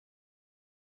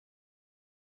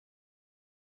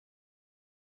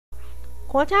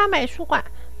国家美术馆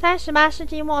在18世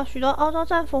纪末，许多欧洲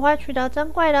政府会取得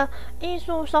珍贵的艺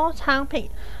术收藏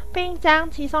品，并将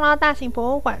其送到大型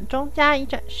博物馆中加以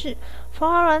展示。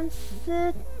佛罗伦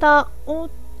斯的乌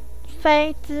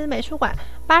菲兹美术馆、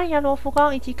巴黎的罗浮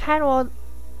宫以及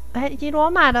罗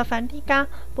马的梵蒂冈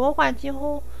博物馆几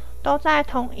乎都在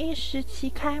同一时期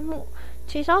开幕，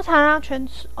其收藏让全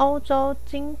欧洲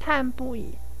惊叹不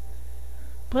已。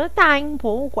不是大英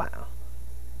博物馆啊！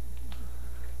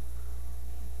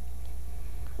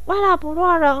为了不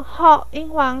落人后，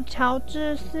英王乔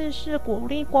治4世鼓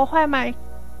励国会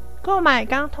购买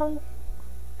刚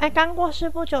过世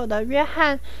不久的约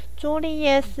翰·朱利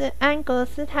叶斯·安格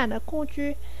斯坦的故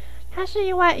居。他是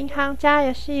一位银行家，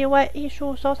也是一位艺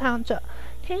术收藏者。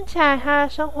听起来他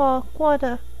生活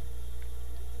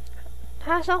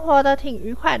的挺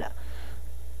愉快的。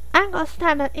安格斯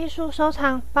坦的艺术收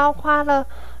藏包括了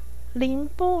林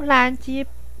布兰及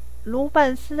鲁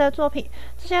本斯的作品，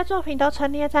这些作品都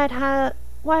陈列在他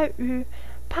位于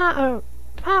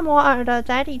帕摩尔的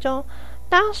宅邸中。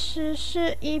当时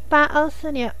是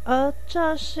1824年，而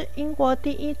这是英国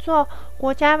第一座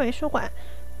国家美术馆。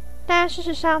但事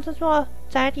实上，这座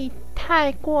宅邸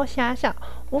太过狭小，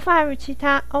无法与其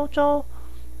他欧洲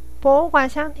博物馆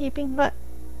相提并论。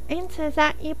因此，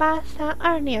在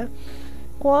1832年，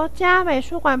国家美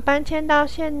术馆搬迁到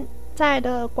现在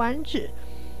的馆址，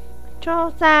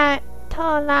就在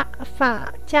特拉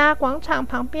法加广场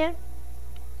旁边。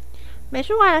美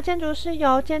术馆的建筑是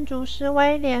由建筑师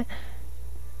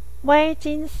威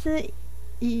金斯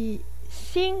以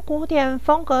新古典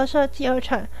风格设计而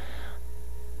成，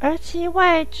而其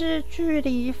位置距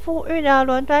离富裕的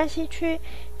伦敦西区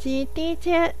及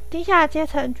低下阶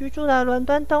层居住的伦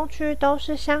敦东区都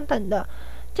是相等的，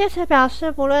借此表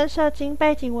示不论社经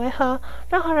背景为何，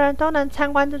任何人都能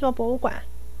参观这座博物馆。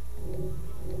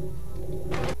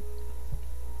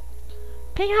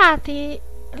皮卡迪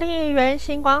利圆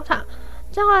形广场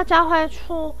这个交汇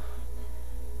处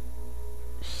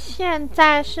现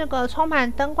在是个充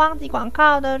满灯光及广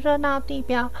告的热闹地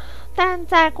标，但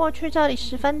在过去这里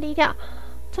十分低调。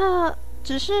这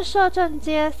只是摄政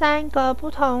街3个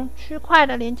不同区块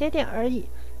的连接点而已。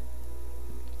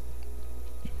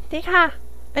皮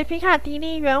卡迪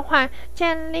利圆环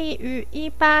建立于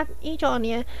1819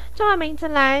年，这个名字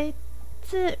来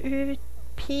自于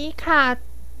皮卡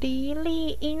迪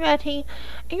利音乐厅。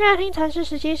音乐厅曾是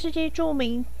17世纪著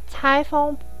名裁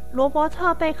缝罗伯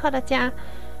特·贝克的家，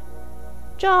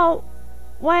就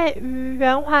位于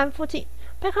圆环附近。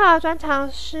贝克的专长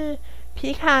是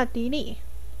皮卡迪利，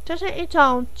这是一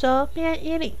种折边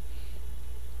衣领，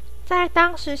在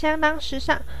当时相当时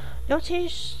尚，尤其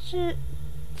是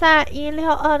在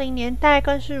1620年代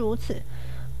更是如此。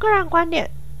个人观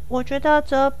点，我觉得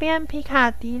折边皮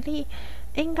卡迪利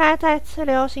应该再次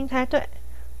流行才对，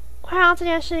快让这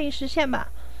件事情实现吧，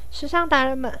时尚达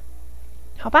人们。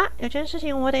好吧，有件事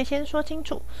情我得先说清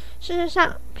楚。事实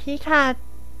上，皮卡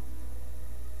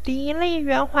迪利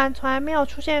圆环从来没有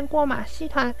出现过马戏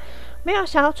团，没有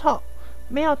小丑，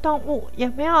没有动物，也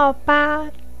没有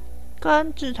8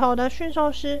根指头的驯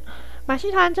兽师。马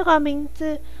戏团这个名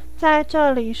字在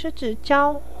这里是指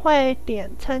交汇点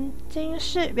曾经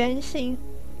是圆形，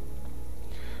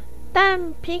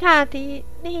但皮卡迪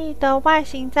利的外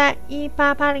形在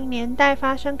1880年代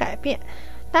发生改变，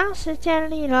当时建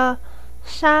立了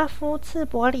沙夫茨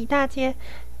伯里大街，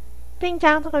并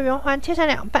将这个圆环切成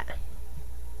2半。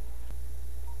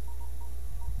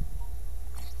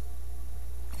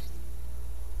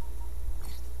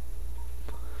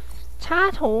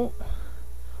插图：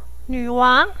女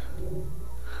王，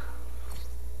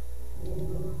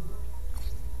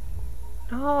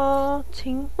然后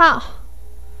情报。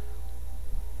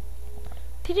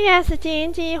TTS 基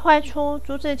因记忆绘出，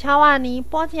阻止乔瓦尼·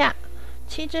波吉亚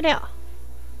7/6。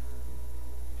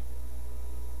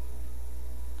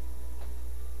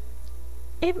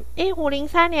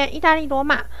1503年，意大利罗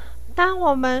马。当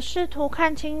我们试图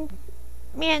看清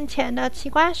面前的奇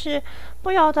观时，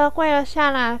不由得跪了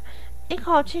下来，一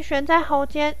口气悬在喉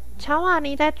间。乔瓦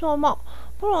尼在做梦，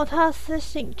布鲁特斯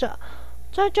醒着，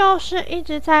这就是一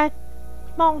直在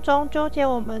梦中纠结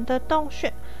我们的洞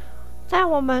穴。在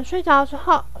我们睡着之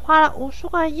后，花了无数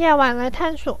个夜晚来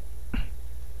探索，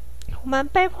我们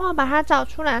被迫把它找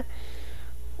出来。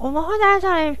我们会在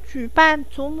这里举办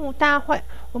祖母大会，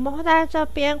我们会在这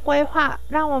边规划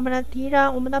让我们的敌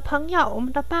人、我们的朋友、我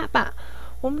们的爸爸、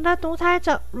我们的独裁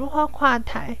者如何垮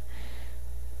台，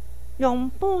永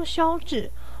不休止。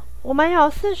我们有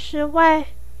40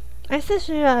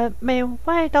人，每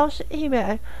位都是议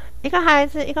员，一个孩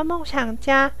子，一个梦想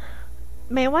家，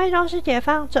每位都是解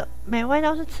放者，每位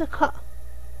都是刺客。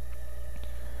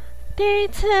第一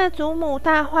次祖母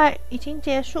大会已经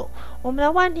结束，我们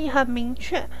的问题很明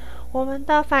确，我们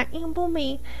的反应不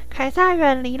明。凯撒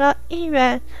远离了议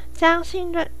员，将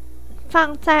信任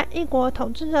放在一国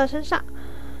统治者身上，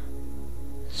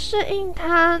适应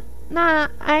他那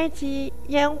埃及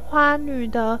烟花女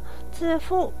的自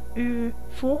负与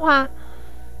浮华。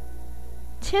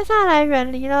切萨雷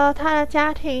远离了他的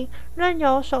家庭，任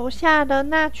由手下的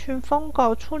那群疯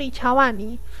狗处理乔瓦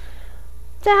尼。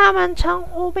在他们称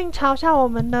呼并嘲笑我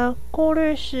们的顾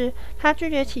虑时，他拒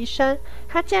绝起身。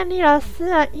他建立了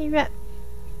私人医院，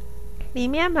里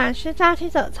面满是诈欺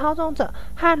者、操纵者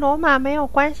和罗马没有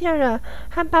关系的人，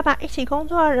和爸爸一起工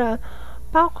作的人，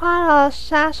包括了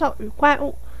杀手与怪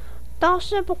物，都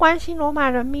是不关心罗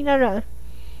马人命的人。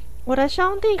我的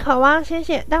兄弟渴望鲜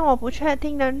血，但我不确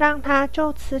定能让他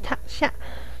就此躺下，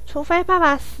除非爸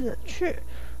爸死去，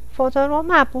否则罗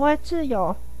马不会自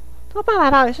由。这个爸爸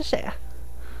到底是谁啊？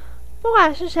不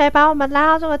管是谁把我们拉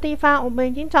到这个地方，我们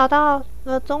已经找到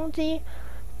了踪迹。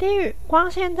低语光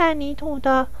线在泥土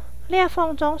的裂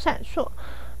缝中闪烁，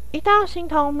一道形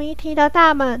同谜题的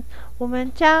大门。我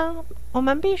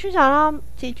们必须找到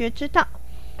解决之道。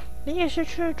你也失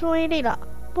去注意力了？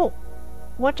不，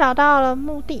我找到了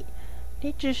目的。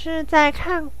你只是在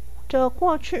看着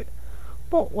过去。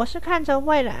不，我是看着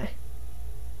未来。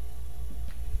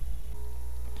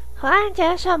河岸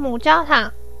街圣母教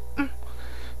堂。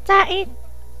在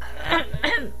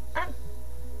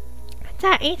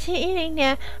1710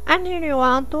年，安妮女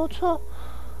王督促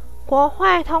国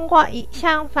会通过一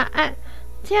项法案，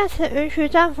借此允许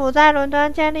政府在伦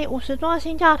敦建立50座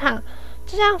新教堂。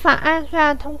这项法案虽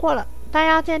然通过了，但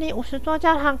要建立50座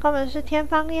教堂根本是天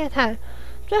方夜谭。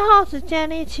最后只建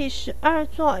立起12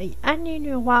座以安妮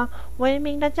女王为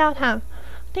名的教堂。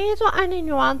第一座安妮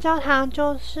女王教堂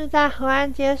就是在河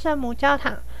岸街圣母教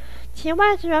堂，其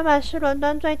位置原本是伦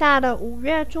敦最大的五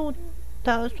月柱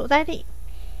的所在地。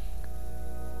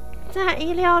在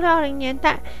1660年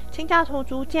代，清教徒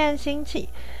逐渐兴起，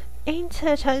因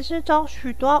此城市中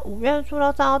许多五月柱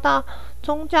都遭到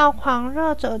宗教狂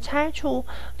热者拆除，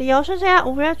理由是这些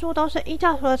五月柱都是异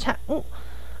教徒的产物。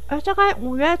而这块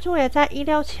五月柱也在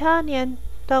1672年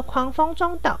的狂风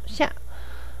中倒下。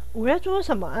五月柱是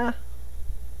什么啊？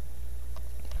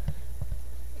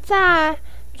在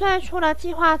最初的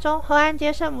计划中，河岸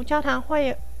街圣母教堂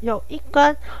会有一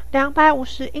根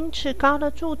250英尺高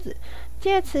的柱子，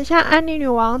借此向安妮女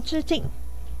王致敬。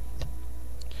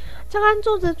这根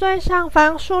柱子最上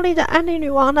方竖立着安妮女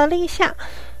王的立像，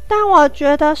但我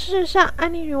觉得事实上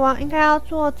安妮女王应该要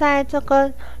坐在这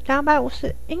根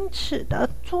250英尺的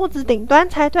柱子顶端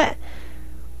才对。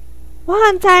我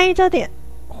很在意这点。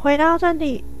回到正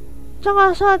题，这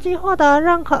个设计获得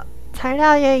认可，材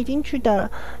料也已经取得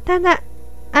了，但在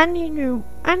安妮于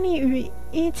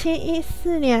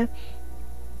1714年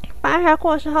8月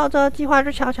过世后，这个计划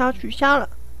就悄悄取消了。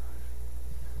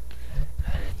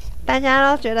大家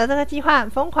都觉得这个计划很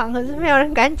疯狂，可是没有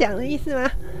人敢讲的意思吗？